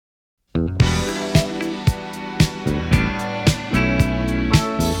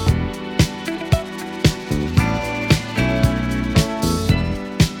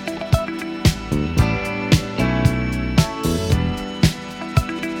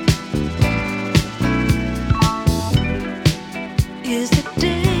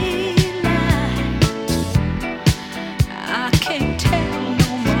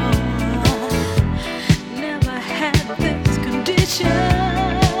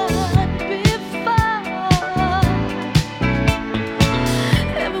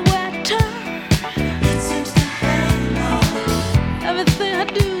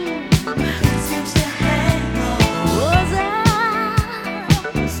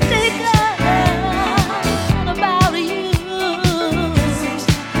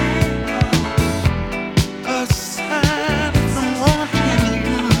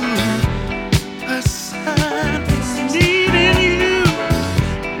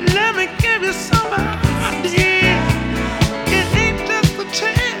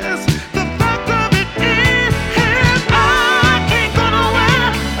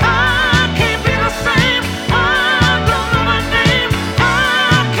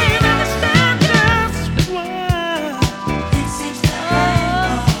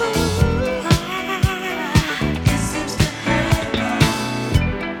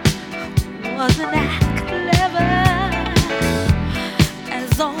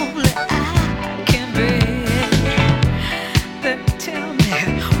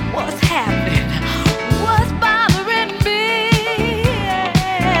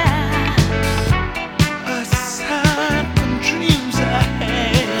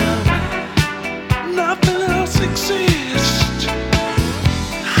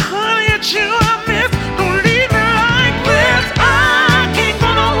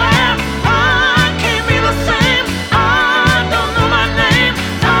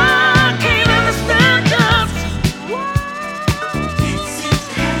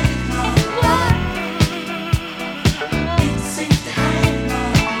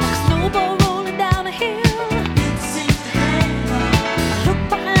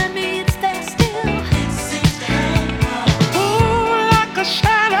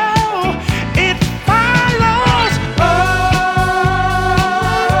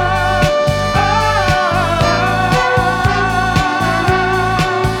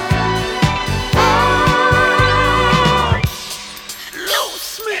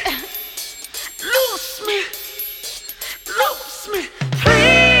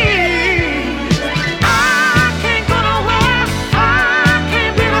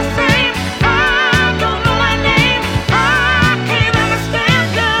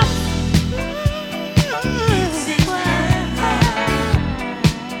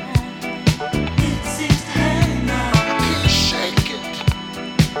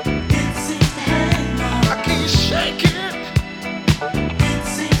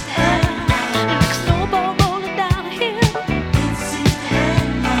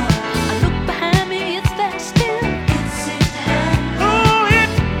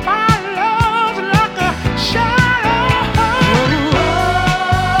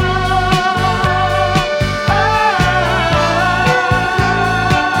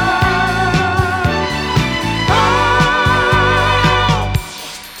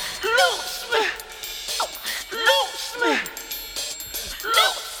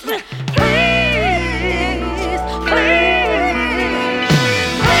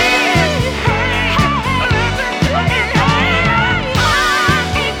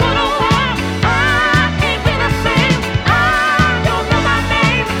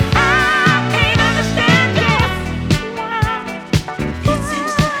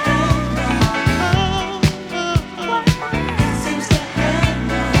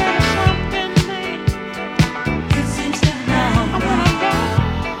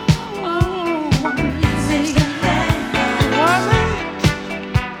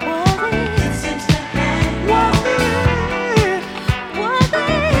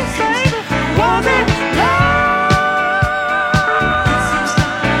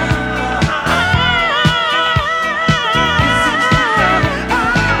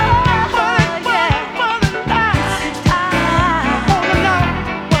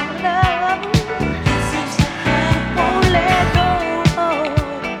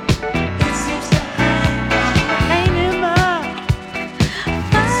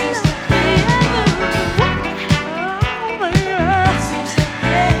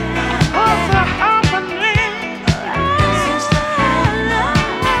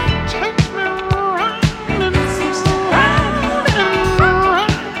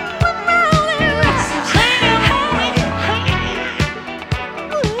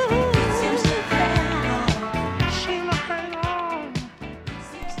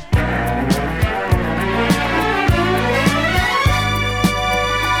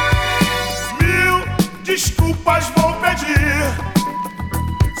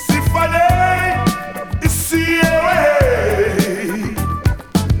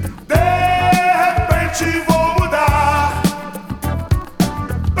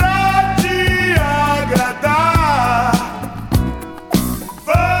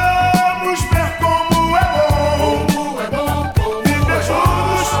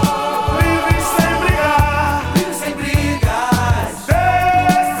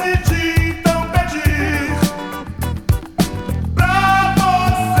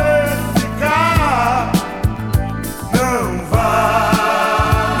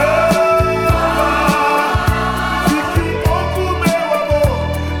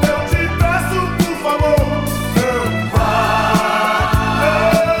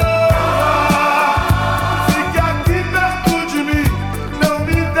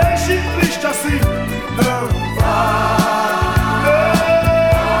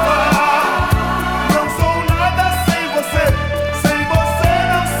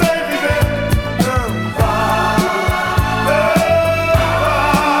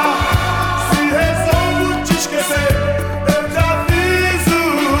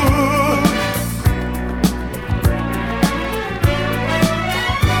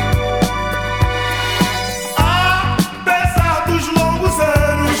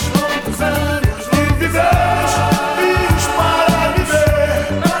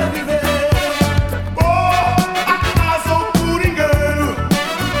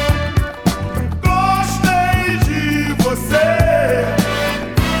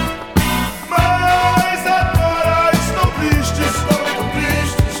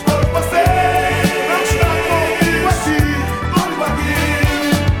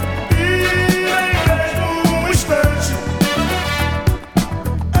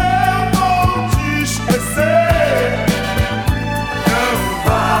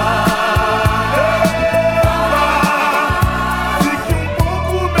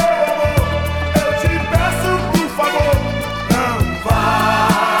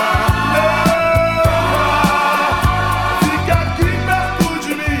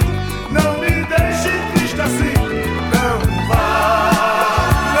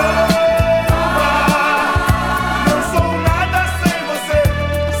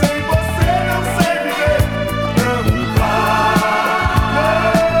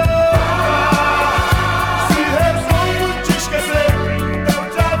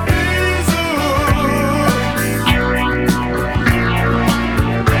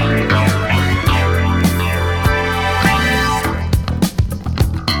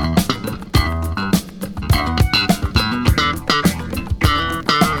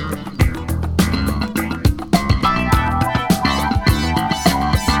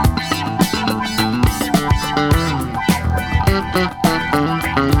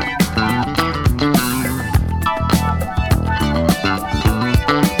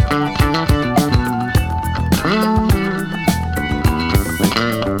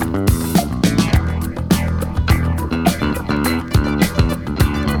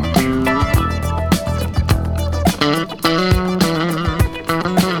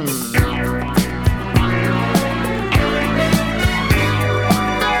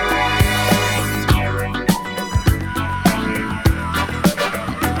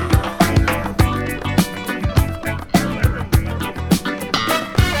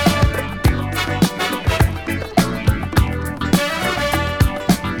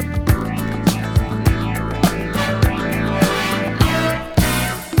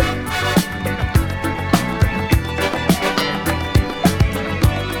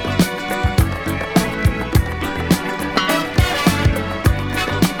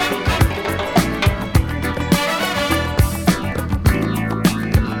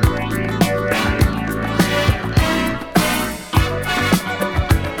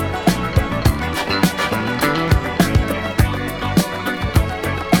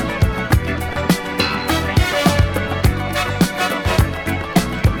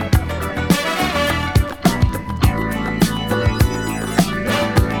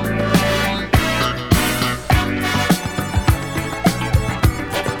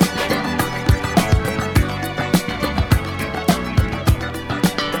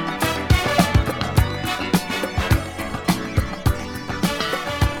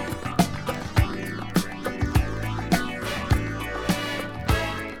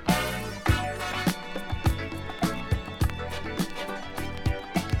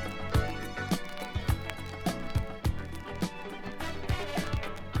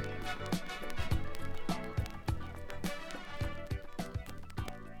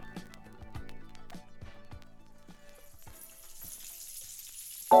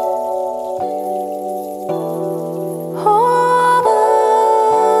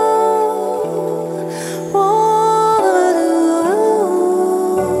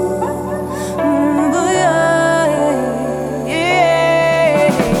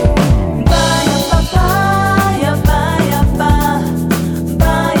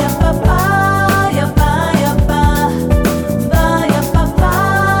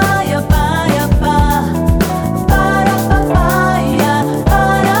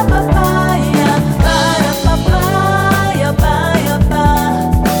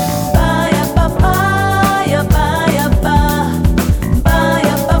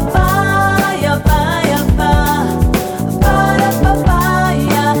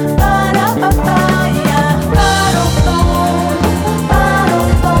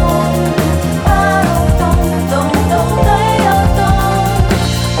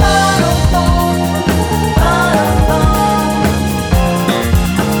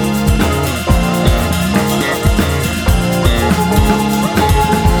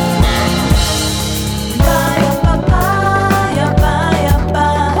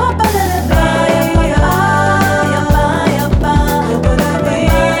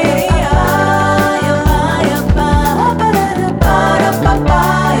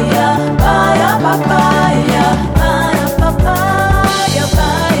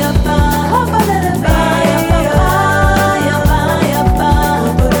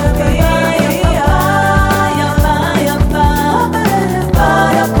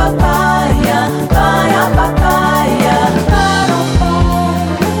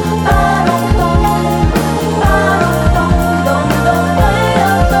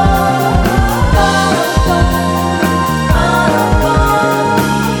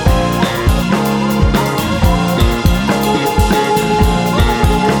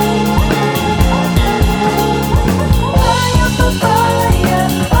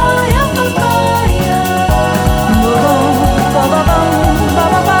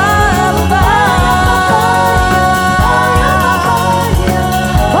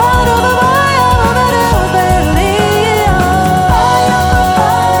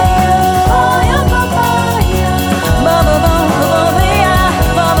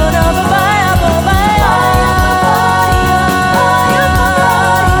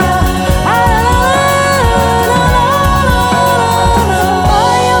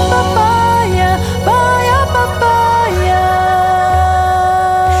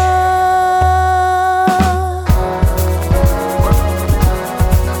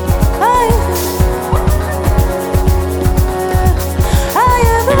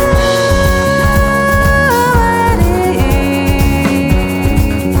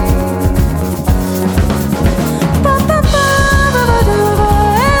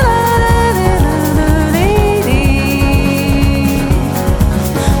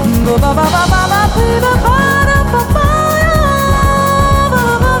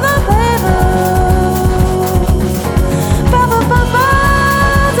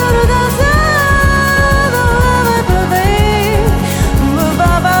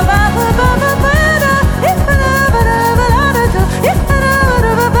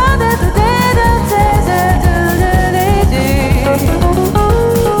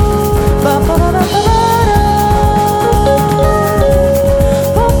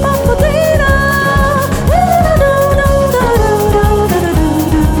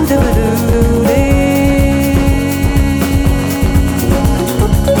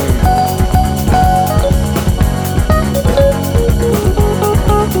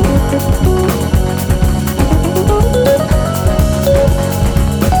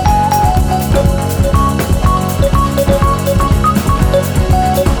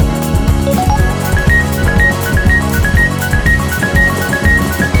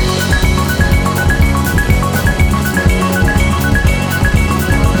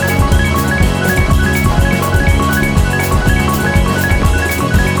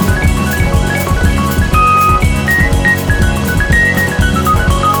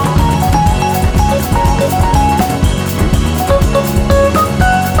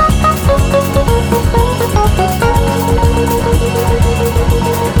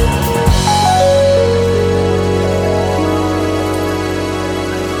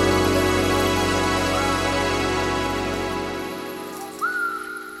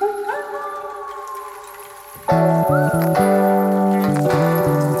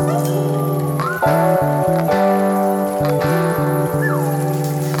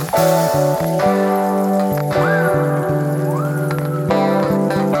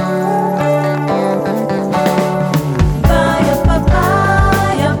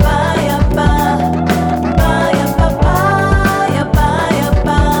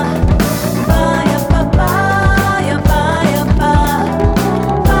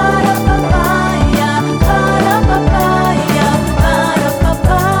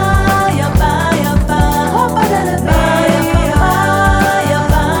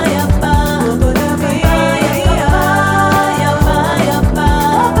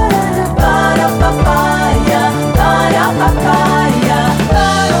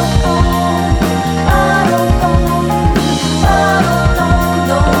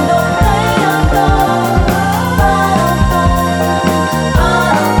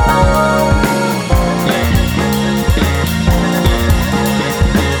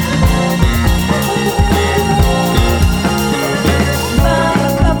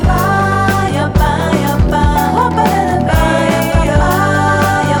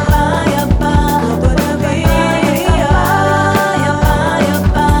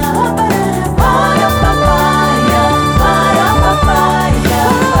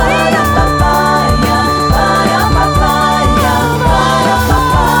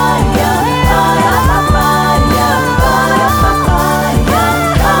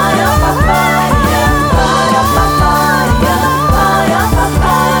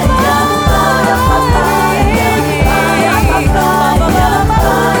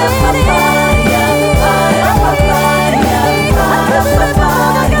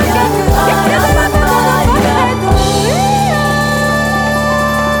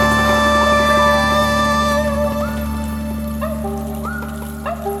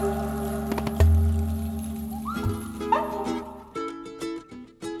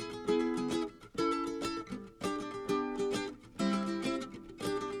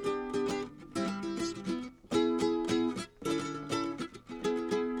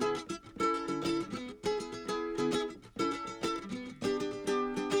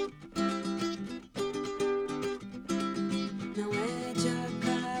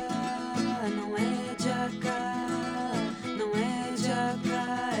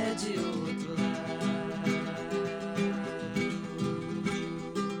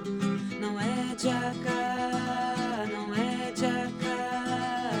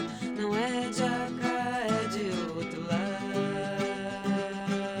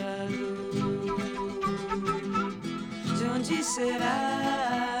onde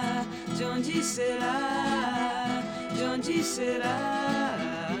será? De onde será? De onde será?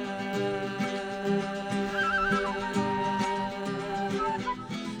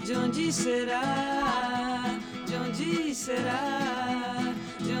 De onde será? De onde será?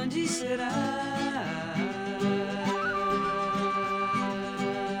 De onde será?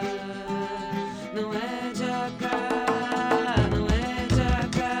 Não é de acá, não é de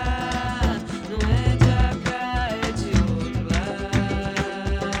acá, não é de acá, é de outro lado.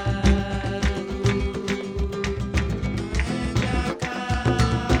 Não é de acá,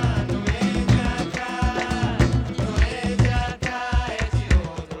 não é de acá, não é de acá, é de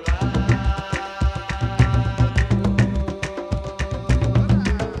outro lado.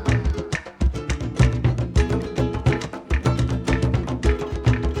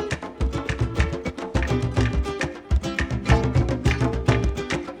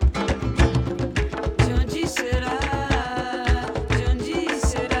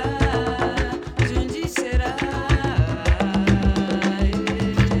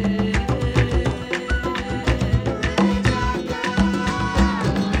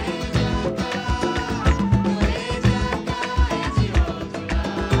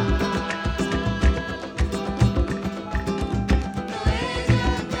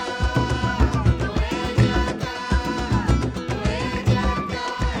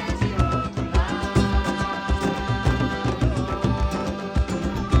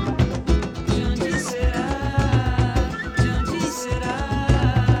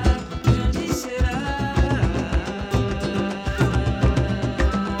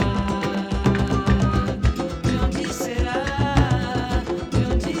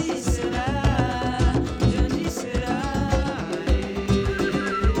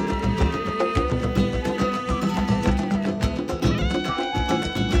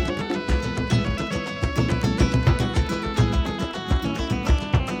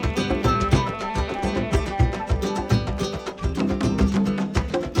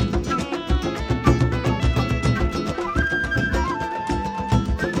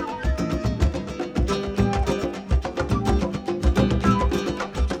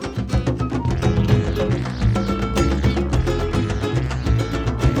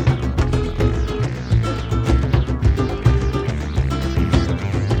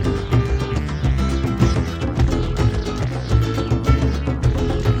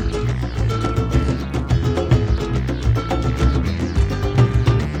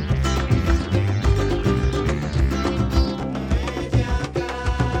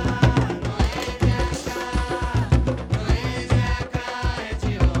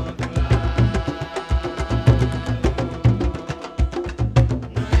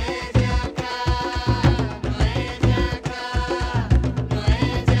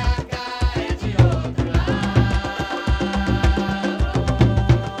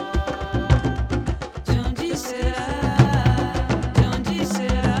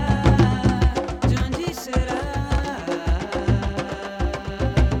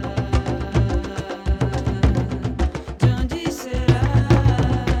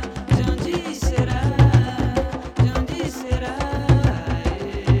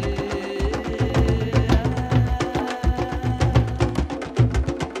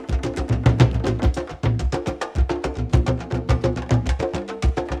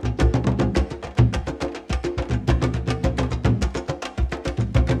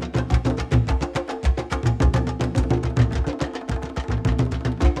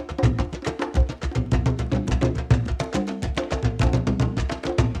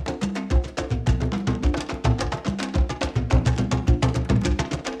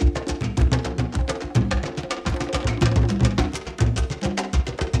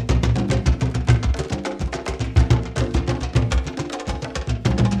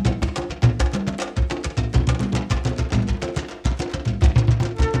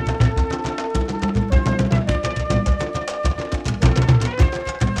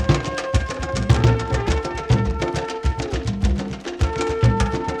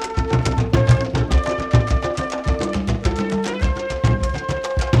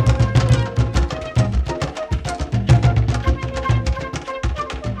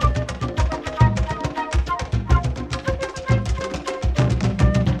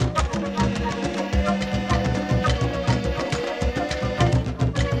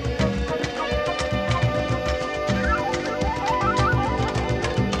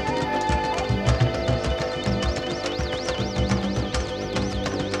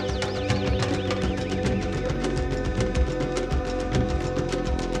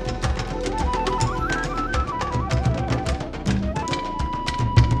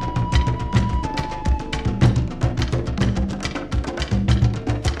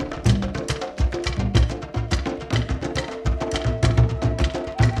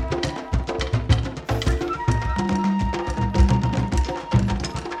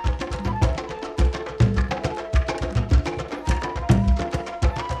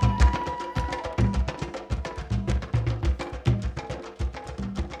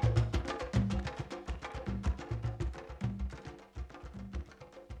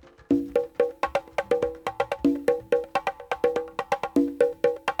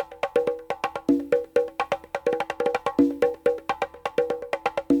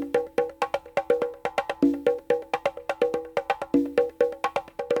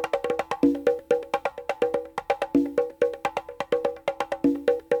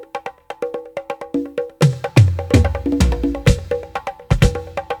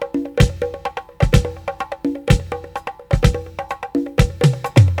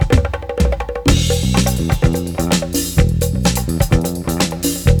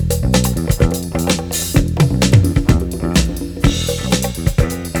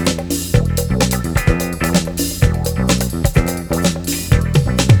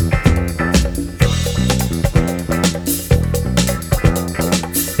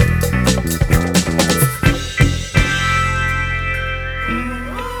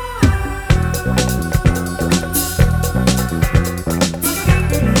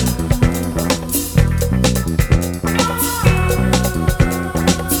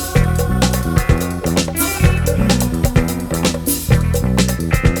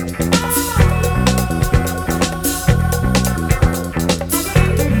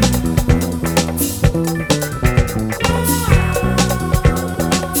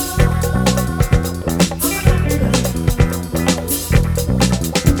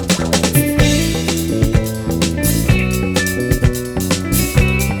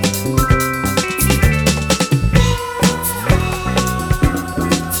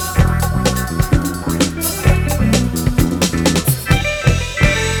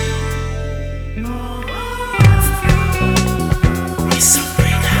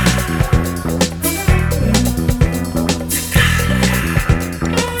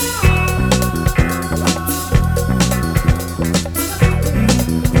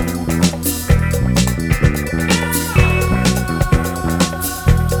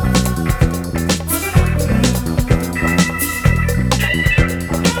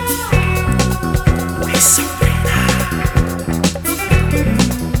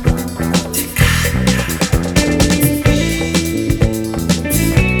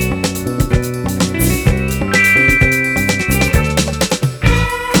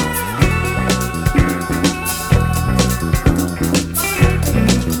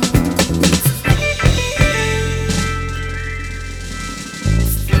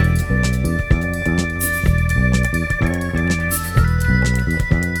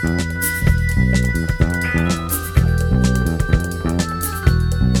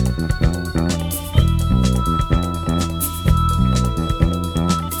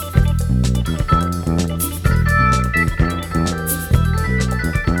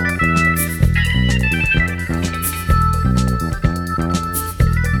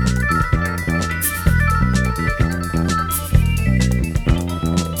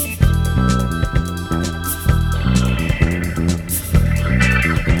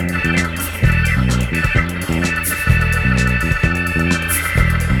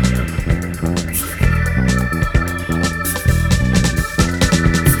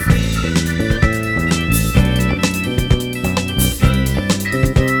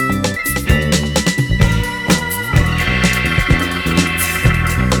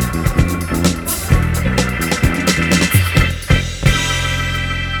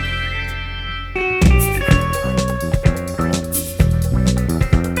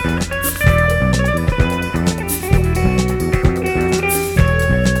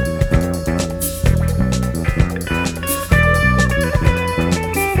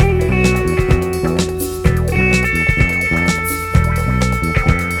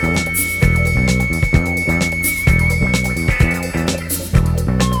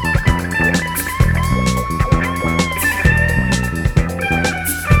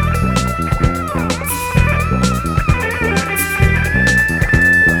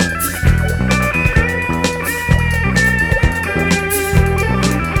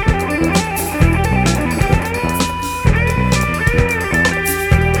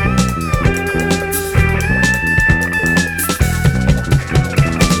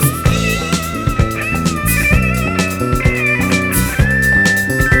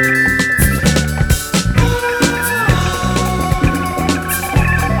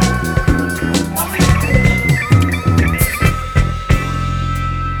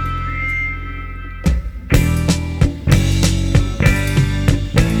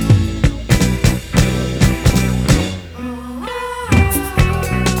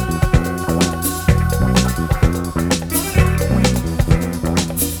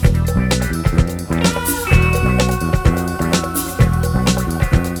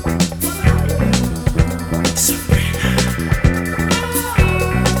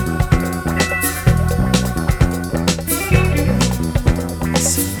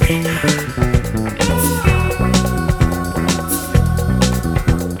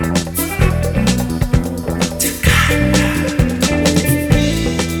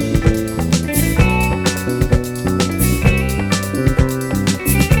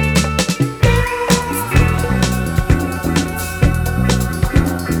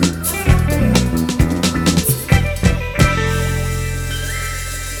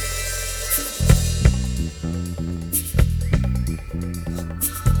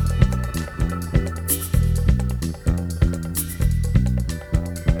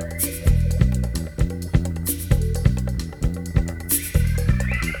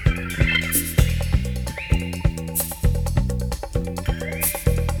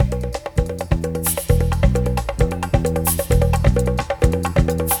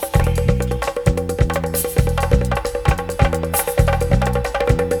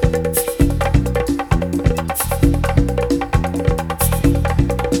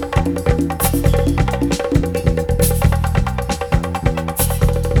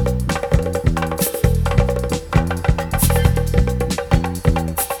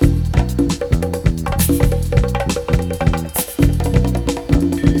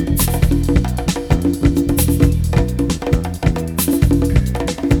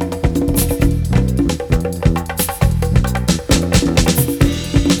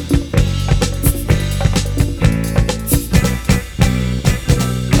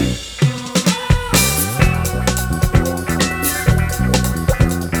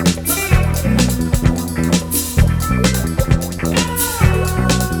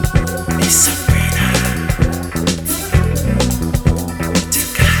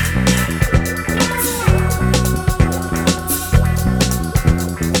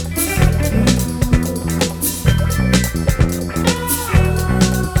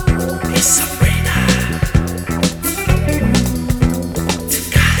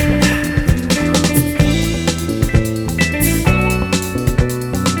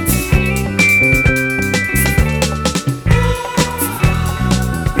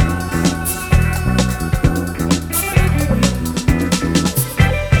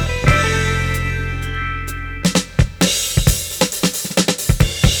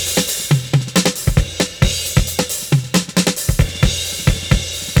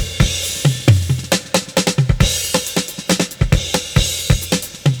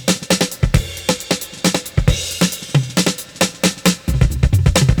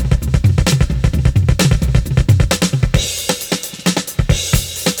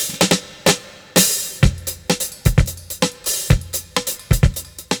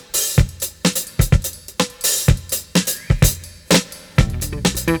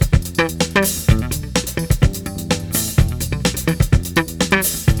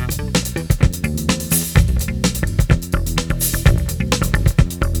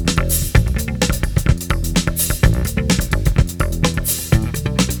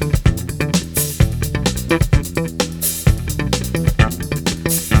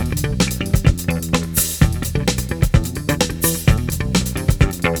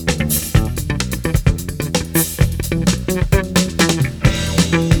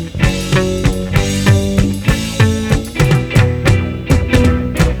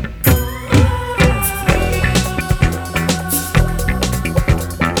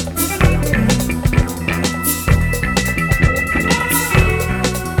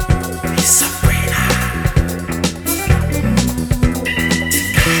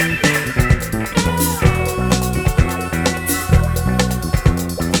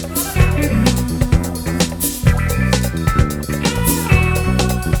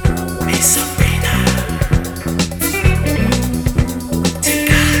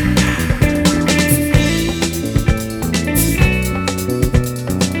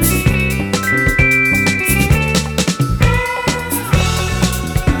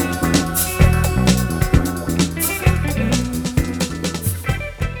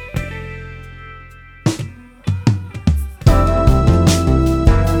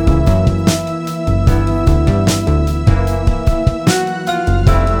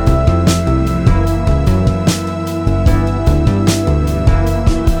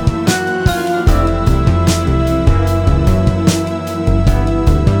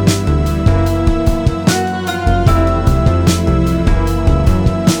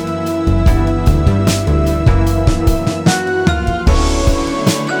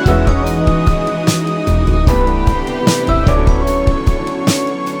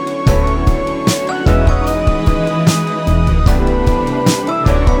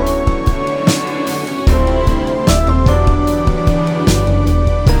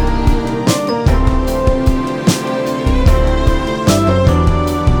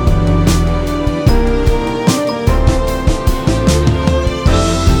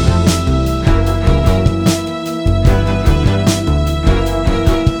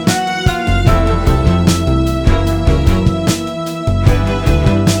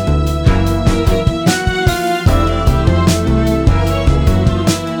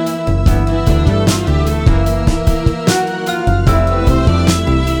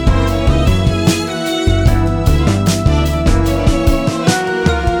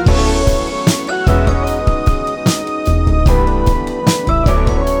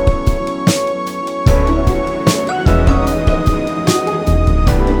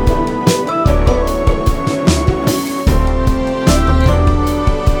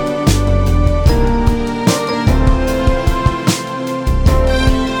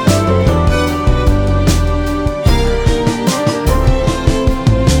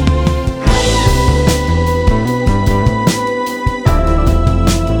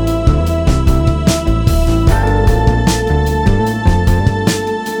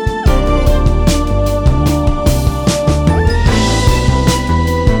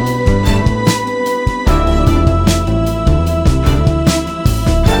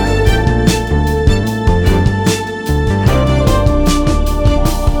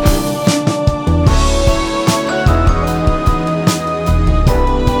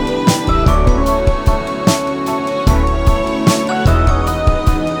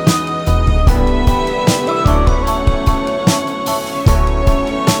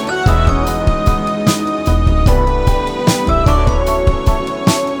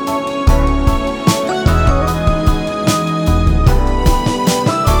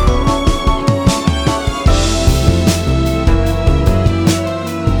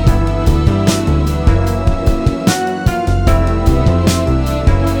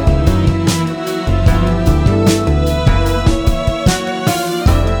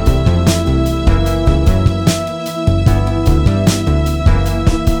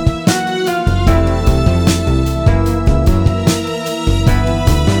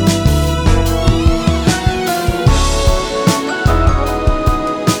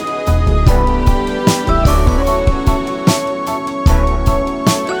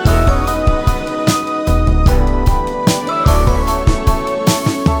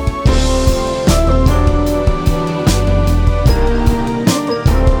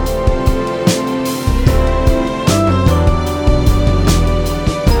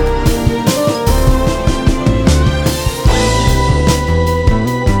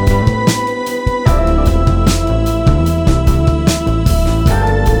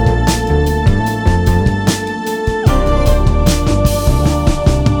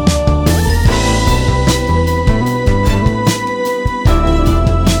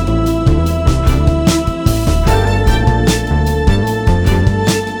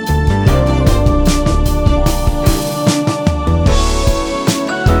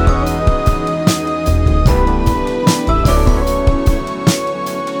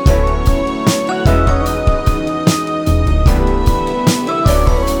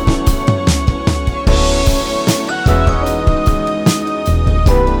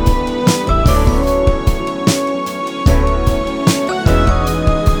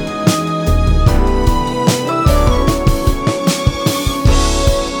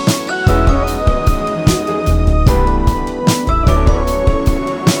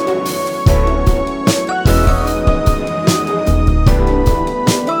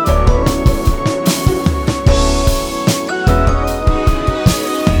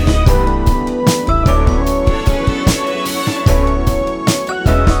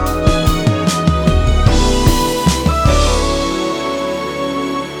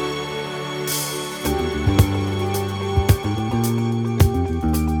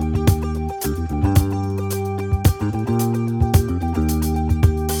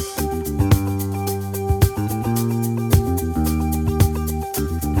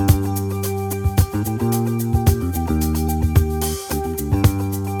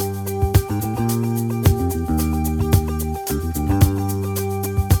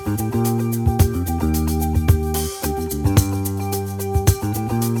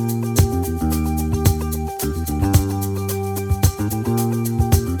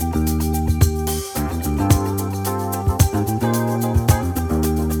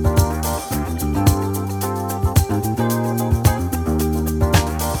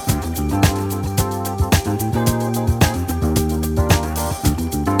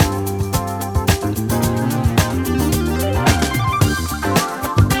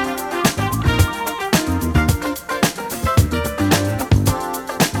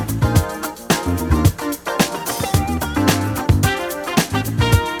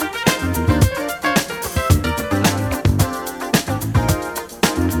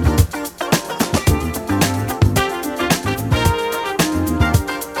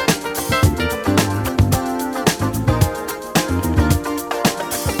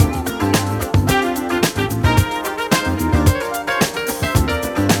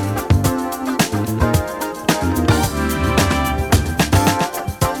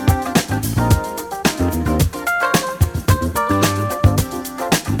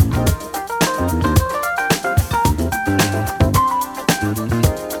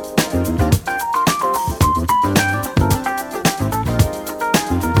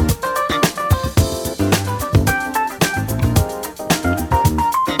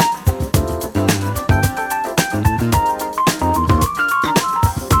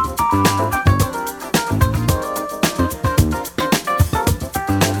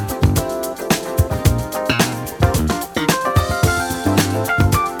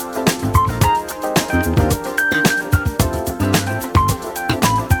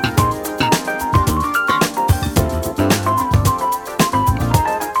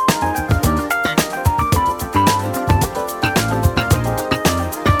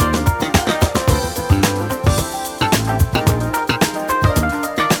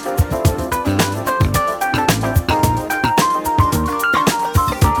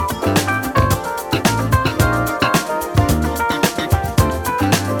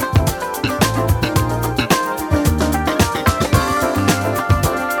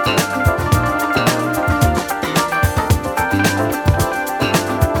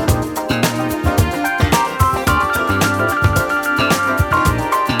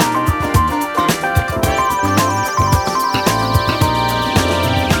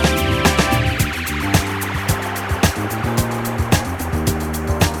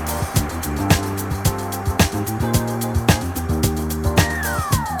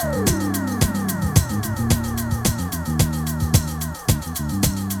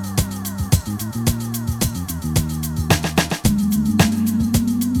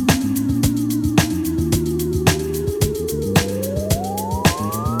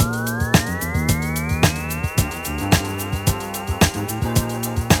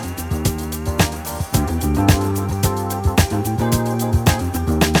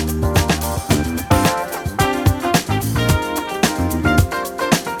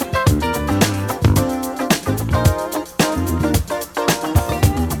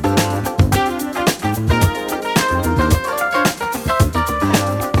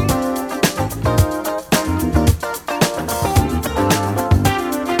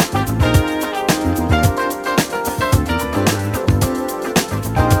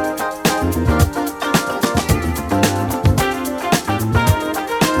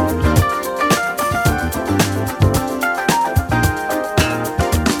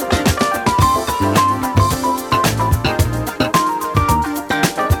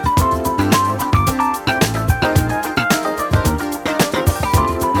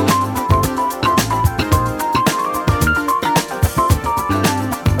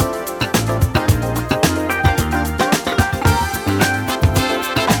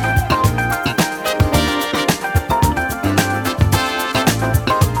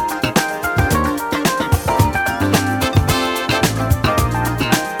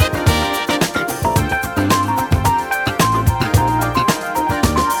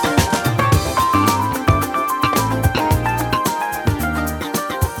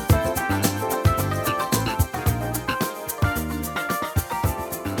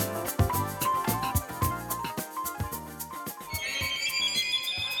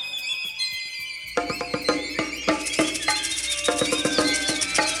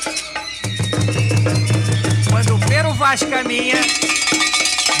 fantástica minha,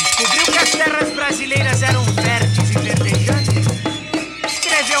 descobriu que as terras brasileiras eram férteis e verdejantes,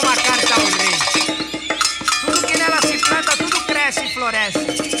 escreveu uma carta ao rei. Tudo que nela se planta, tudo cresce e floresce.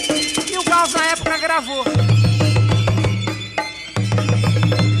 E o Gauss na época gravou.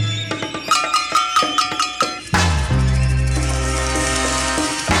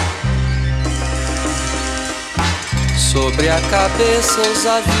 Sobre a cabeça os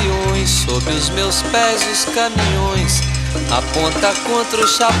aviões, sob os meus pés os caminhões, aponta contra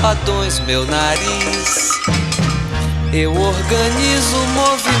os chapadões meu nariz. Eu organizo o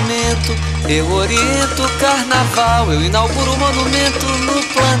movimento, eu oriento o carnaval, eu inauguro o monumento no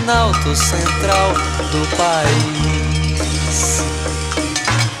Planalto Central do país.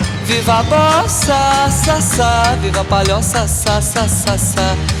 Viva a bossa, sassá, viva a palhoça, sassá,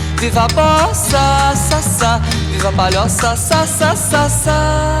 sassá. Viva a bossa, sassá, viva a palhoça, sassá,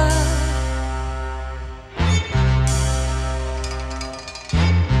 sassá.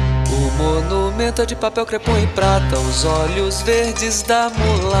 O monumento é de papel crepom e prata, os olhos verdes da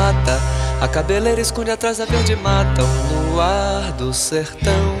mulata, a cabeleira esconde atrás da verde mata, o luar do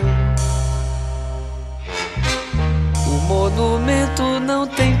sertão. O monumento não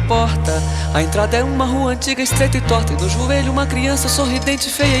tem porta, a entrada é uma rua antiga, estreita e torta, e no joelho uma criança sorridente,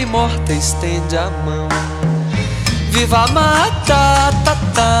 feia e morta, estende a mão. Viva a mata, tá,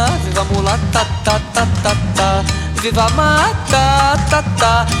 tá, viva a mulata, tá, tá, tá, tá. Viva a mata, tá,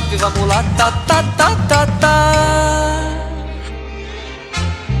 tá, viva a mulata, tá, tá, tá, tá.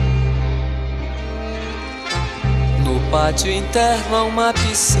 No pátio interno há uma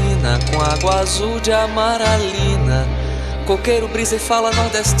piscina com água azul de amaralina, coqueiro, brisa e fala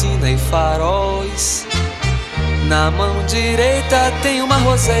nordestina e faróis. Na mão direita tem uma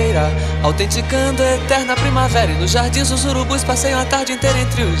roseira, autenticando a eterna primavera, e nos jardins os urubus passeiam a tarde inteira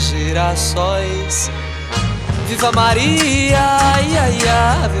entre os girassóis. Viva Maria, ia,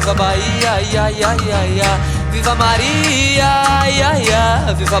 ia, viva Bahia, ia, ia, ia, ia. Viva Maria, ia,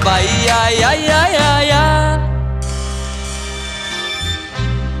 ia, viva Bahia, ia, ia, ia, ia.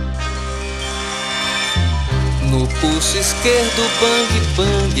 No pulso esquerdo, bang,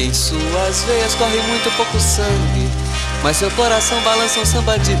 bang, em suas veias corre muito pouco sangue, mas seu coração balança um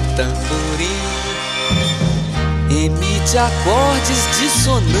samba de tamborim. Emite acordes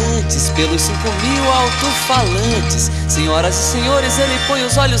dissonantes pelos 5.000 alto-falantes. Senhoras e senhores, ele põe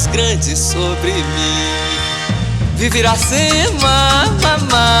os olhos grandes sobre mim. Vive Iracema,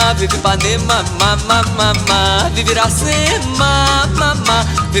 mamá, vive Ipanema, mamá, mamá. Vive Iracema, mamá,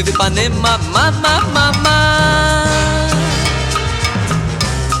 vive Ipanema, mamá, mamá.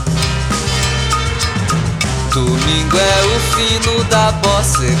 Domingo é o fino da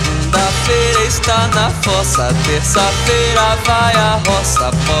bossa, segunda-feira está na fossa, terça-feira vai à roça,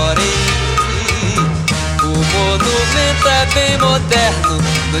 porém o monumento é bem moderno,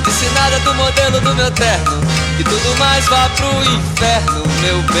 não disse nada do modelo do meu terno, que tudo mais vá pro inferno,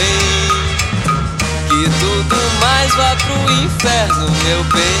 meu bem, que tudo mais vá pro inferno, meu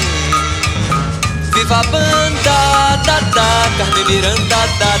bem. Viva a banda, da, da, Carmen Miranda,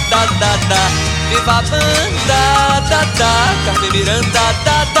 da, da, da, da. Viva a banda, da, da, Carmen Miranda,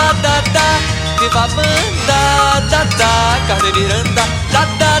 da, da, da, da. Viva a banda, da, da, Carmen Miranda, da,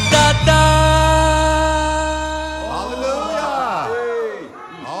 da, da, da. Hallelujah!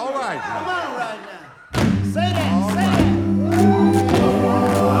 All right. Come on right now. Say that, say that.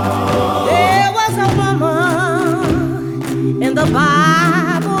 There was a woman in the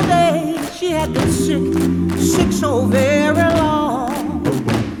Bible days. She had been sick so very long.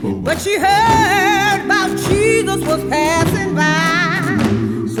 But she heard about Jesus was passing by,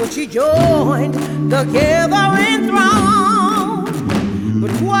 so she joined the gathering throng.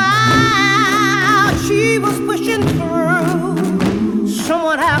 But while she was pushing through,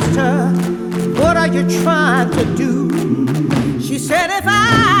 someone asked her, "What are you trying to do?" She said, "If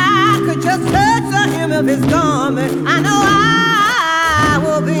I could just touch the hem of his garment, I know I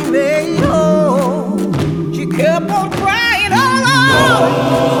will be made whole." She kept on crying, "Oh Lord,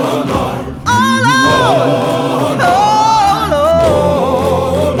 oh Lord, oh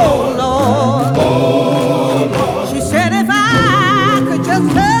Lord, oh Lord." She said, "If I could just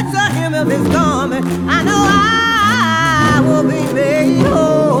touch the hem of his garment, I know I will be made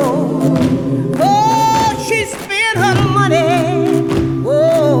whole." Oh, she spent her money,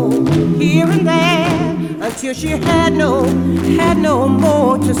 oh, here and there, until she had no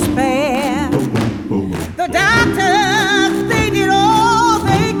more to spare. The doctors, they did all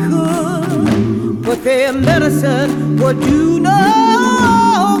they could, but their medicine would do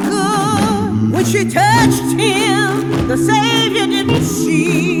no good. When she touched him, the Savior didn't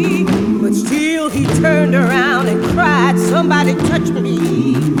see, but still he turned around and cried somebody touch me.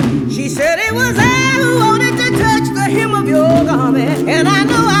 She said it was I who wanted to touch the hem of your garment, and I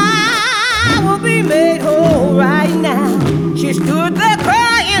know I will be made whole right now. She stood there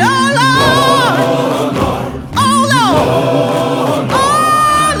crying, oh Lord, oh Lord,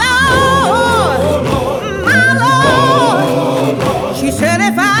 oh Lord, my Lord. She said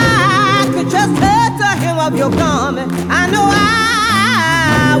if I could just touch the hem of your garment, I know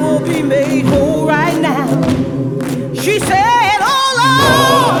I will be made whole right now. She said, oh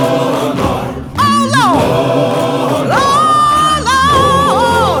Lord, oh Lord, oh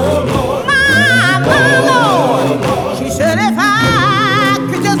Lord, my Lord. She said if I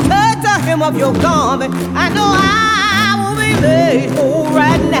could just touch the hem of your garment, I know I will be made whole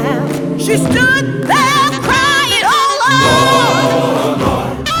right now. She stood there crying, oh Lord,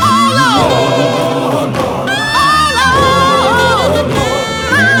 oh Lord, oh Lord,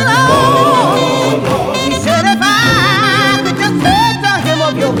 my Lord. She said if I could just touch the hem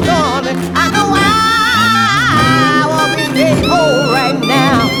of your garment, I know I will be made whole right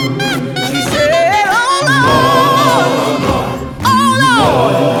now. She said, oh Lord, oh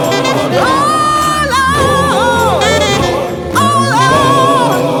Lord, oh Lord, oh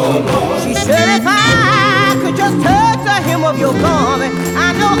Lord. She said if I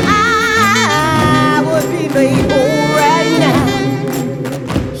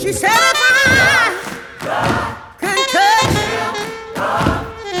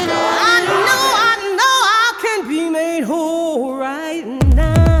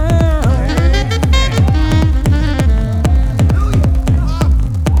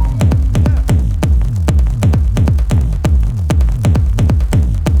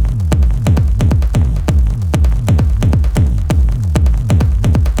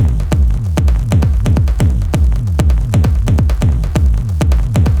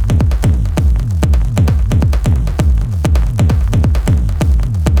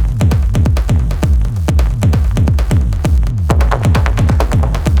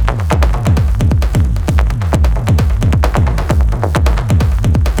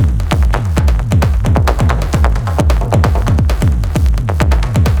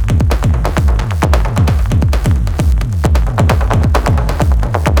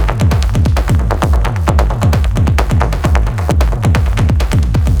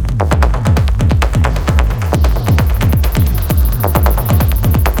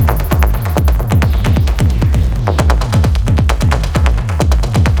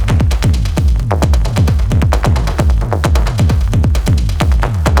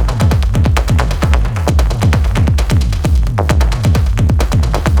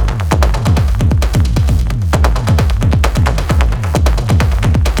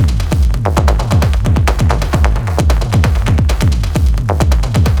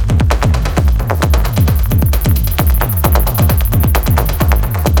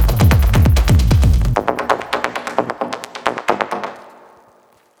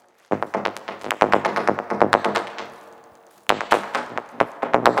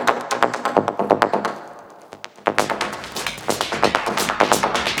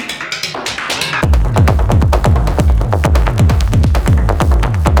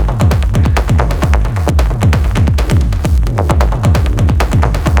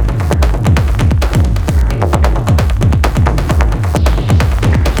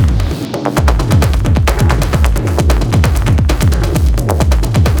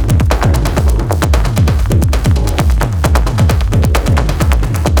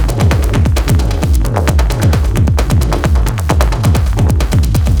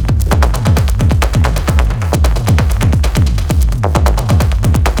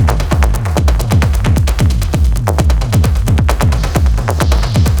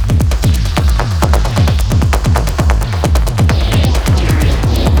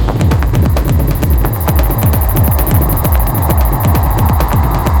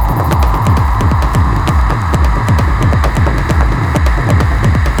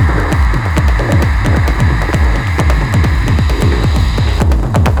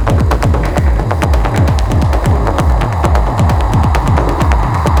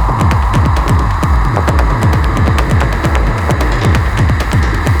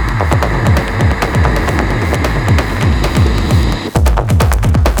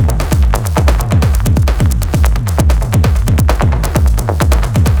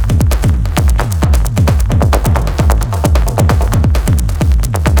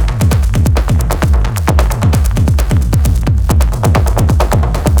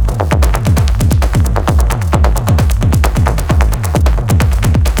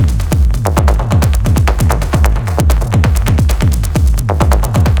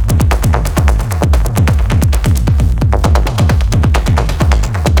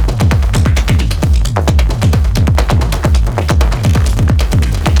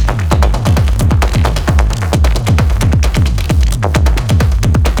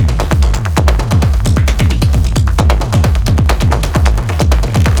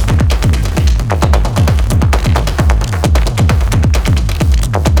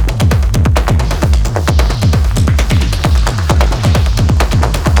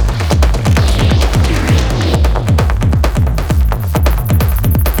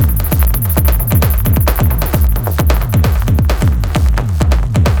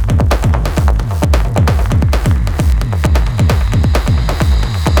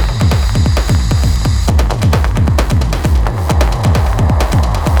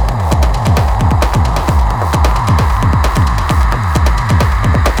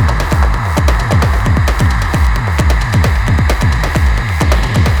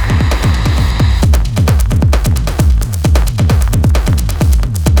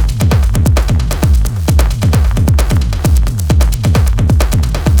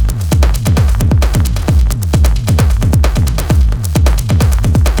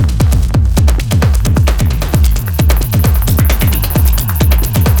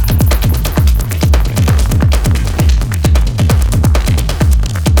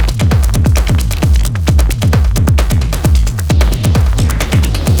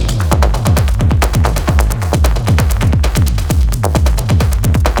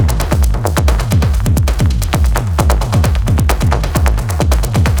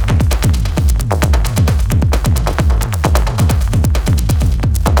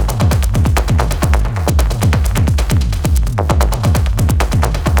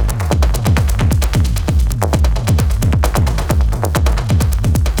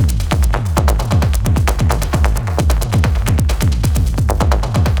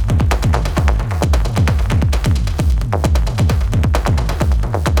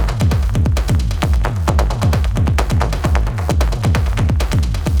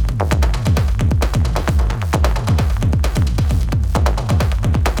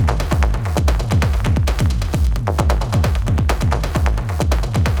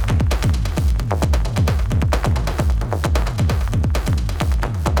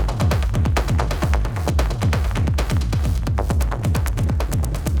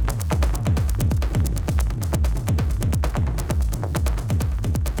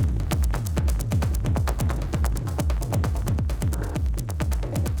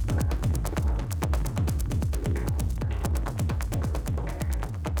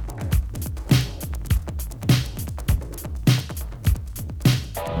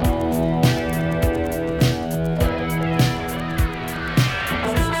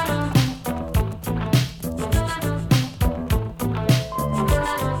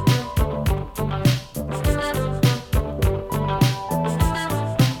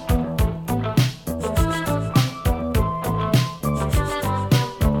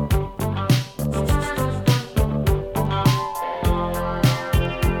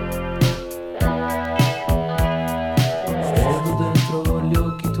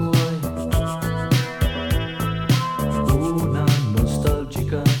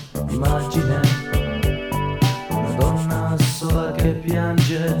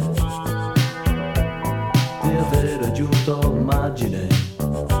piange di aver aggiunto margine